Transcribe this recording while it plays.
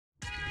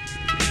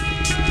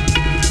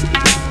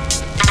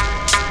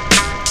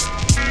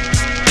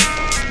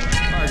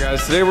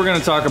guys, today we're going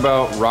to talk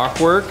about rock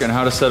work and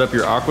how to set up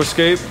your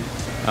aquascape.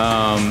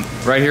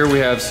 Right here we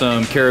have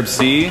some Carib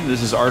Sea.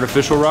 This is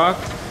artificial rock.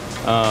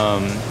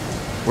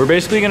 We're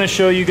basically going to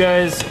show you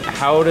guys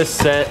how to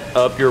set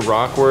up your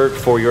rock work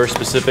for your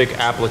specific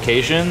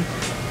application.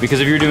 Because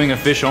if you're doing a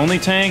fish only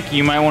tank,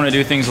 you might want to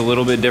do things a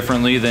little bit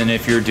differently than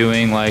if you're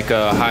doing like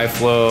a high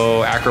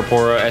flow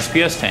Acropora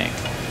SPS tank.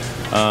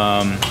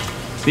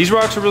 These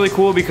rocks are really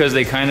cool because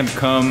they kind of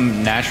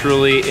come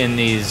naturally in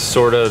these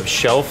sort of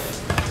shelf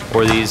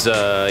or these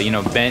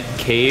bent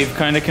cave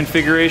kind of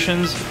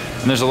configurations.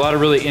 And there's a lot of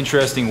really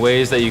interesting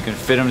ways that you can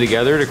fit them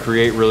together to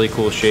create really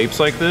cool shapes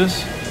like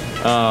this.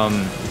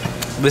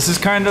 This is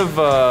kind of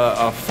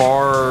a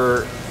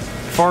far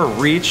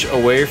reach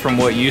away from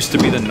what used to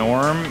be the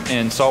norm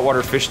in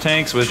saltwater fish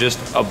tanks, was just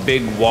a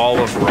big wall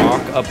of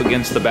rock up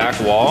against the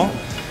back wall.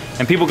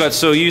 And people got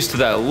so used to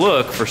that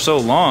look for so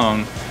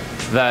long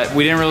that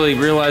we didn't really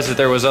realize that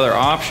there was other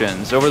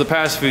options. Over the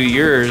past few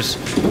years,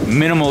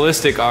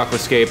 minimalistic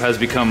aquascape has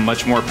become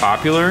much more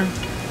popular,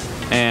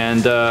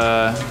 and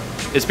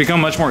it's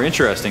become much more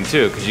interesting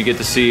too, because you get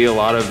to see a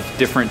lot of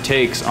different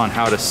takes on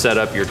how to set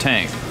up your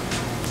tank.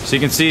 So you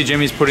can see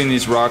Jimmy's putting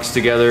these rocks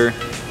together,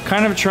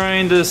 kind of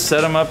trying to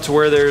set them up to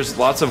where there's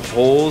lots of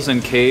holes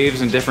and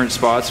caves and different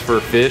spots for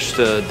fish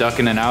to duck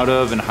in and out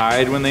of and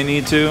hide when they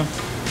need to.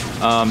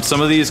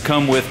 Some of these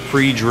come with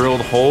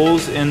pre-drilled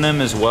holes in them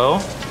as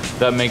well.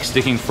 That makes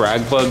sticking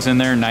frag plugs in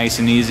there nice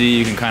and easy.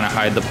 You can kind of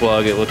hide the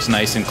plug. It looks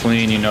nice and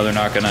clean. You know they're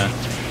not gonna,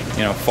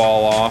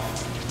 fall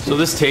off. So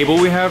this table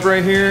we have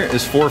right here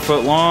is 4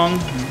 foot long.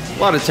 A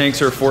lot of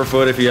tanks are 4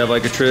 foot if you have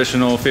like a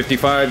traditional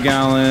 55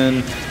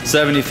 gallon,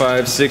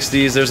 75,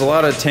 60s. There's a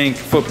lot of tank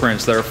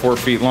footprints that are 4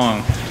 feet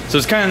long. So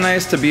it's kind of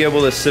nice to be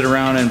able to sit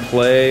around and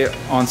play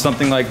on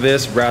something like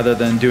this rather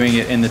than doing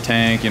it in the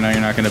tank. You're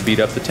not gonna beat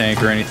up the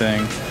tank or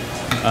anything.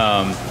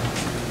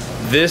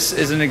 This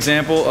is an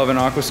example of an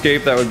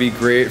aquascape that would be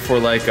great for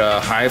like a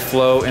high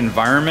flow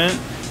environment.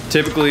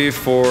 Typically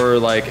for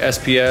like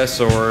SPS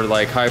or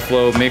like high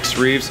flow mixed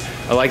reefs,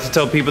 I like to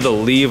tell people to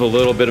leave a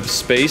little bit of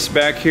space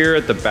back here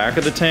at the back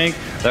of the tank.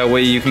 That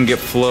way you can get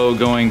flow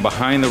going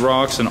behind the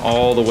rocks and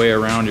all the way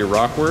around your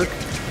rock work.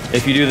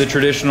 If you do the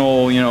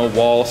traditional,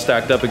 wall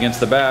stacked up against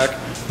the back,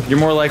 you're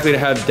more likely to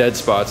have dead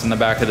spots in the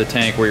back of the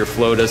tank where your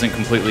flow doesn't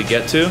completely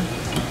get to.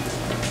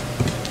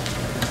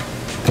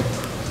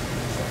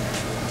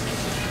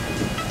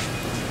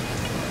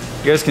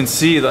 You guys can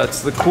see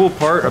that's the cool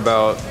part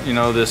about,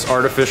 this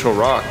artificial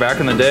rock. Back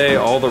in the day,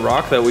 all the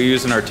rock that we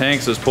use in our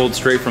tanks is pulled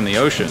straight from the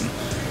ocean.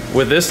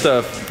 With this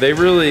stuff, they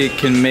really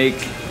can make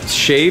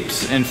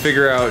shapes and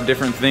figure out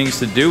different things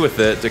to do with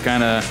it to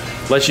kind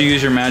of let you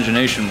use your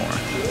imagination more.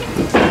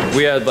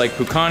 We had like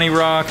Pucani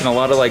rock and a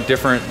lot of like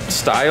different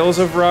styles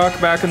of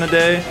rock back in the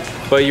day,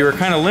 but you were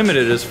kind of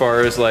limited as far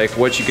as like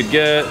what you could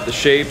get, the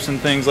shapes and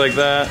things like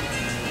that.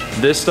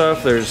 This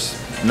stuff, there's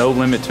no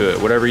limit to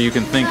it. Whatever you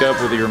can think up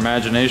with your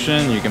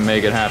imagination, you can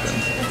make it happen.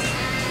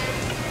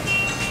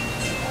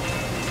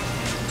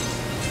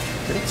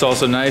 It's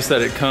also nice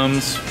that it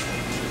comes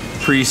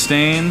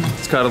pre-stained.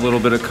 It's got a little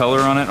bit of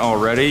color on it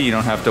already. You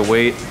don't have to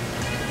wait,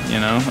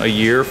 a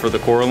year for the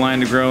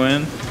coralline to grow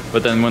in.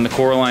 But then when the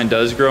coralline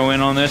does grow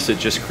in on this, it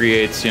just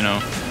creates,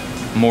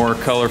 more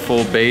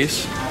colorful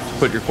base to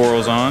put your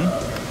corals on.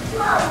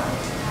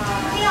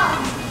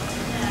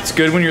 It's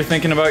good when you're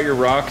thinking about your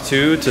rock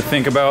too, to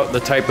think about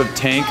the type of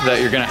tank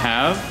that you're gonna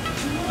have.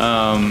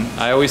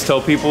 I always tell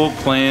people,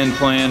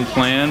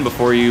 plan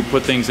before you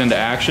put things into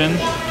action.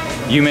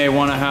 You may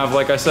wanna have,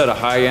 like I said, a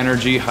high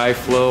energy, high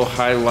flow,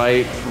 high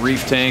light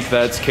reef tank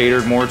that's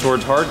catered more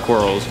towards hard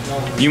corals.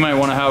 You might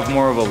wanna have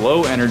more of a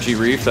low energy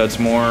reef that's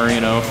more,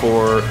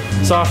 for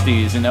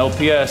softies and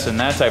LPS and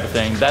that type of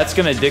thing. That's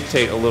gonna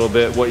dictate a little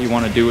bit what you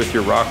wanna do with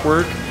your rock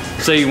work.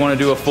 Say you wanna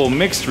do a full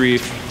mixed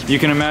reef, you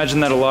can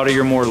imagine that a lot of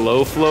your more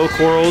low flow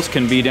corals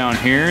can be down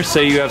here.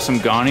 Say you have some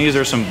gonnies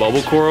or some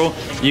bubble coral,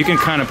 you can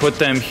kind of put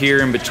them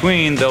here in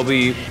between. They'll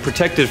be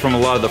protected from a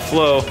lot of the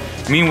flow.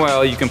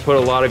 Meanwhile, you can put a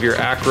lot of your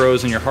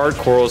acros and your hard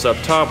corals up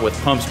top with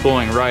pumps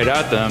blowing right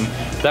at them.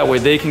 That way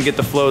they can get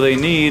the flow they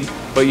need,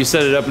 but you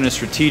set it up in a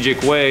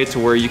strategic way to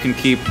where you can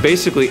keep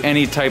basically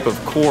any type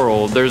of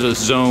coral. There's a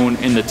zone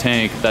in the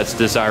tank that's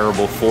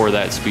desirable for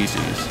that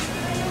species.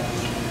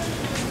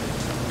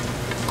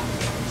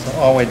 So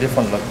always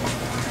different look.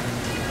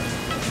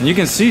 And you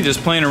can see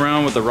just playing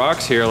around with the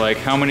rocks here, like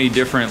how many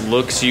different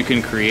looks you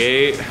can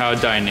create, how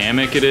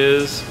dynamic it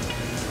is.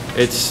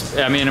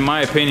 In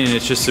my opinion,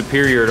 it's just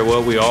superior to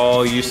what we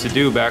all used to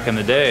do back in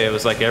the day. It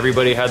was like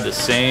everybody had the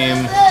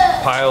same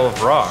pile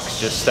of rocks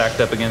just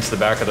stacked up against the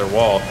back of their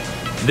wall.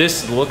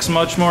 This looks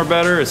much more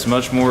better. It's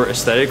much more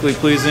aesthetically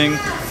pleasing.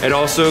 It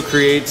also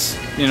creates,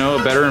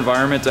 a better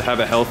environment to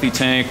have a healthy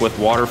tank with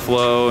water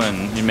flow,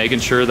 and you're making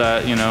sure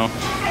that,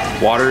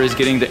 water is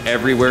getting to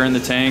everywhere in the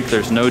tank.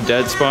 There's no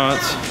dead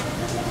spots.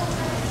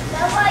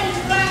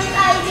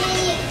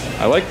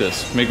 I like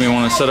this. Make me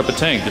want to set up a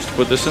tank just to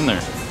put this in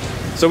there.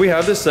 So we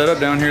have this set up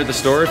down here at the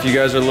store. If you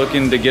guys are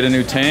looking to get a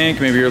new tank,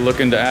 maybe you're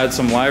looking to add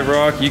some live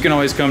rock, you can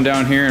always come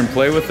down here and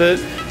play with it,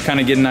 kind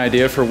of get an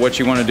idea for what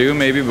you want to do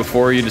maybe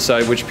before you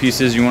decide which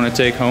pieces you want to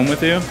take home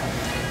with you.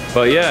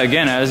 But yeah,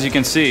 again, as you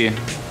can see,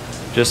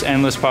 just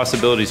endless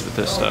possibilities with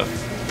this stuff.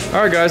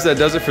 All right guys, that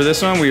does it for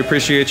this one. We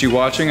appreciate you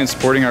watching and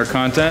supporting our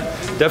content.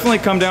 Definitely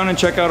come down and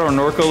check out our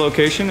Norco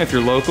location if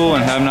you're local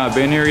and have not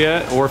been here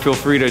yet, or feel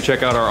free to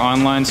check out our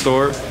online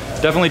store.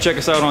 Definitely check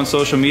us out on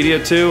social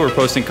media too. We're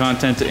posting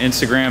content to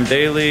Instagram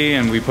daily,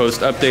 and we post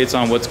updates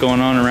on what's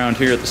going on around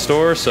here at the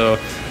store, so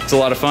it's a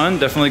lot of fun.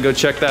 Definitely go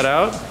check that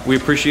out. We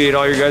appreciate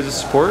all your guys'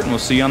 support, and we'll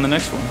see you on the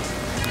next one.